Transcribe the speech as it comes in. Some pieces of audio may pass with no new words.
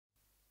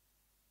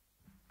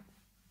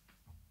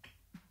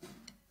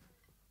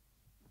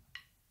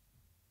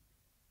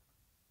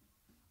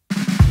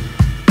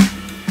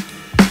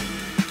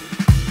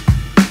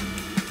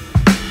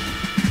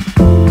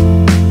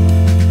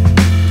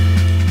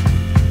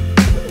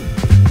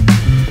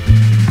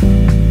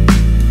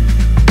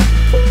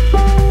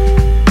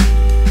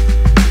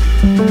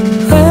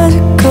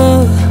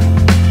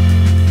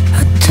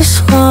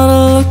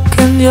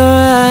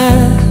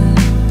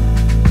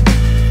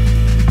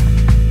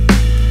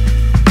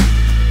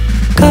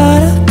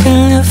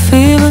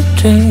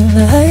dream.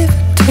 The hate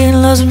between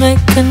love's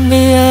making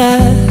me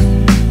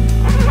act.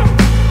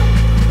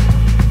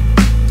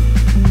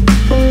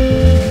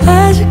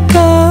 Where'd you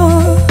go?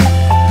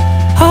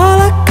 All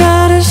I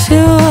got is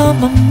you on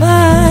my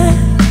mind.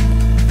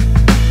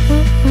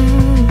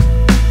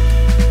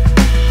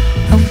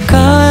 I'm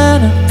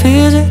going to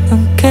busy,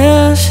 don't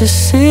care if she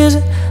sees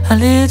it. I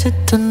need you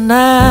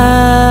tonight.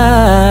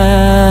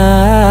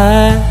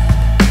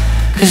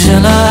 'Cause you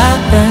know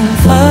I've been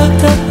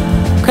fucked up,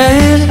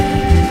 crazy.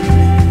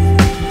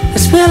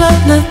 It's been a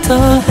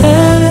little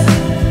heavy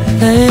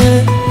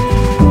lately,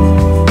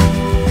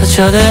 but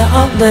you're the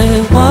only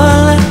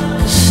one that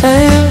can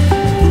save me.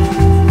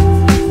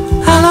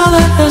 I know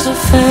that isn't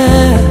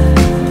fair,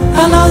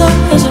 I know that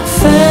isn't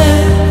fair.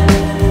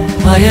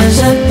 Why is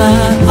it my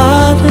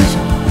heart is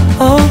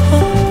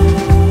open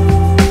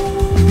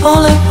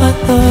only when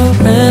the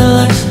red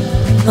lights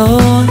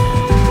glowing?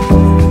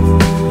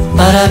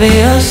 But I'll be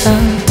yours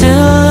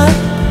until the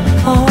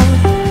morning.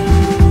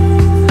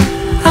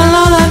 I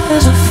know that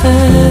isn't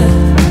fair,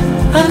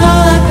 I know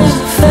that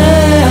isn't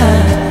fair.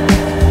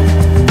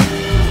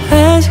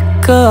 Where'd you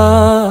go?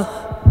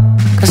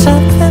 'Cause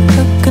I've been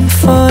looking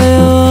for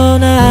you all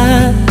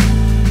night.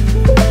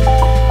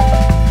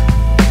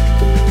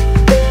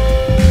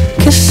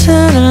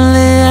 Kissing in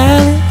the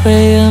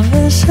alleyway, your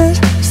missus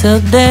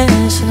still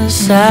dancing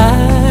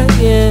inside,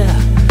 yeah.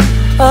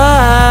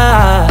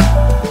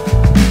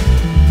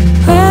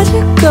 Where'd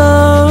you go?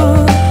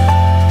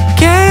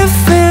 Can you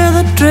feel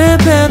the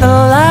drip in the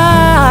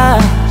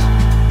lights?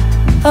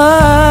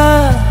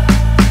 I'm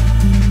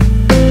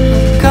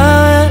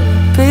going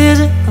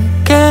busy, I'm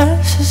scared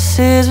she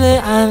sees me.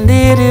 I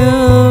need you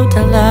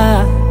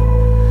tonight.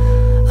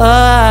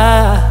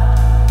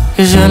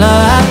 'Cause you know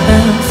I've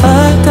been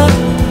fucked up,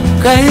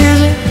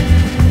 crazy.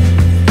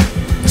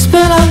 It's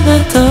been a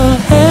little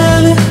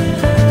heavy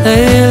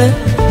lately,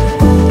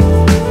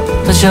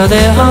 but you're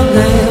the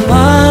only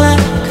one that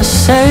can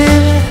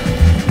save me.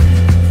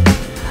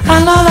 I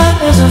know that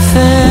isn't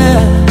fair,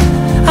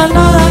 I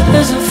know that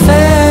isn't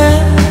fair.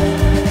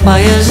 Why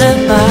is it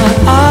my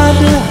heart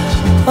is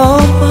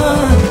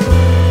open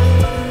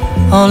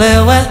only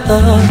when the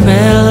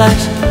red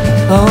lights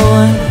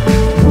glowing?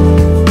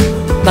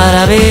 But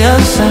I'll be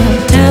yours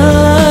until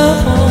the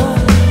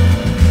morning.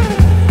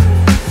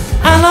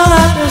 I know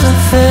that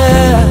isn't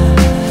fair,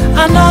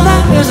 I know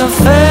that isn't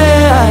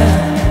fair.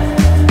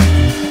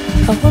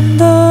 I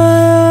wonder why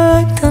you're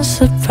acting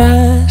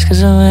surprised,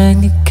 'cause when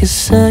you kiss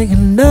her, you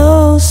know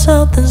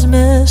something's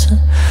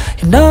missing.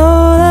 You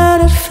know that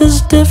it feels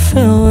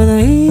different with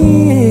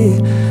me.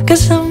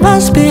 'Cause it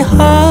must be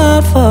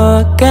hard for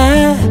a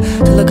guy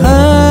to look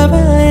her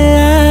in the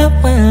eye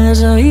when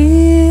there's no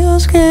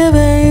use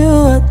giving you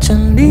what you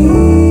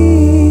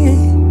need.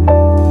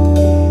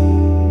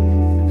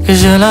 'Cause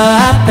you know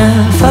I've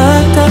been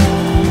fucked up,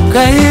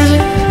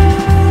 crazy.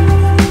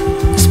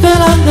 It's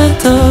been a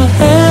little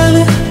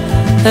heavy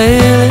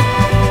lately,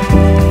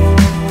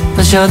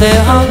 but you're the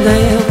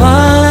only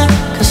one that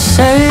can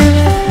save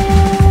me.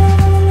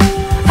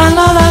 I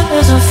know that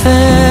isn't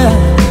fair,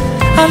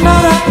 I know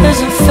that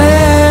isn't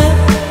fair.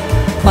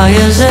 Why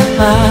is it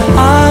my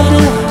heart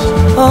is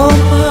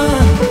open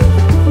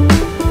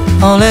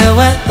only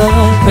when the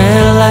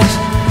red lights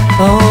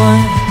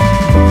glowing?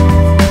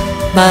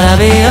 But I'll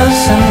be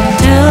yours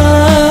until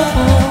the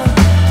morning.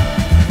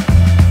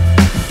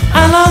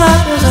 I know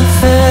that isn't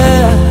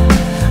fair,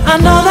 I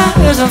know that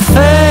isn't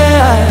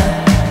fair.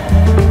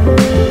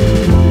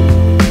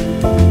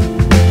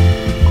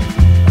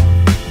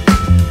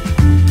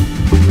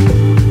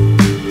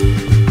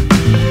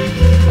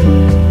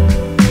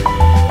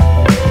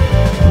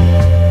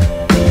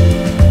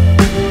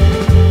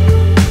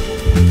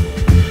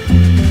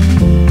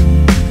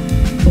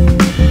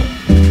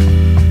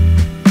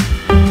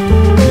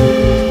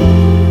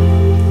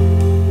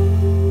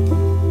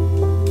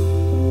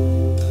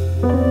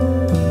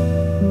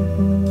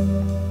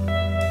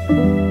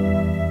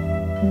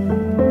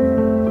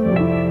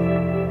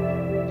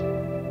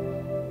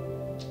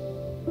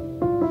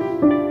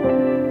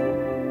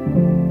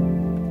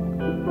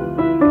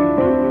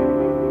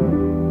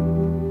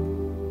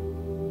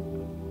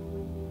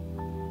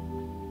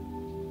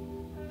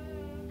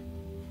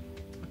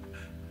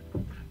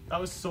 That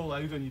was so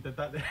loud when you did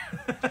that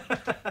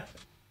there.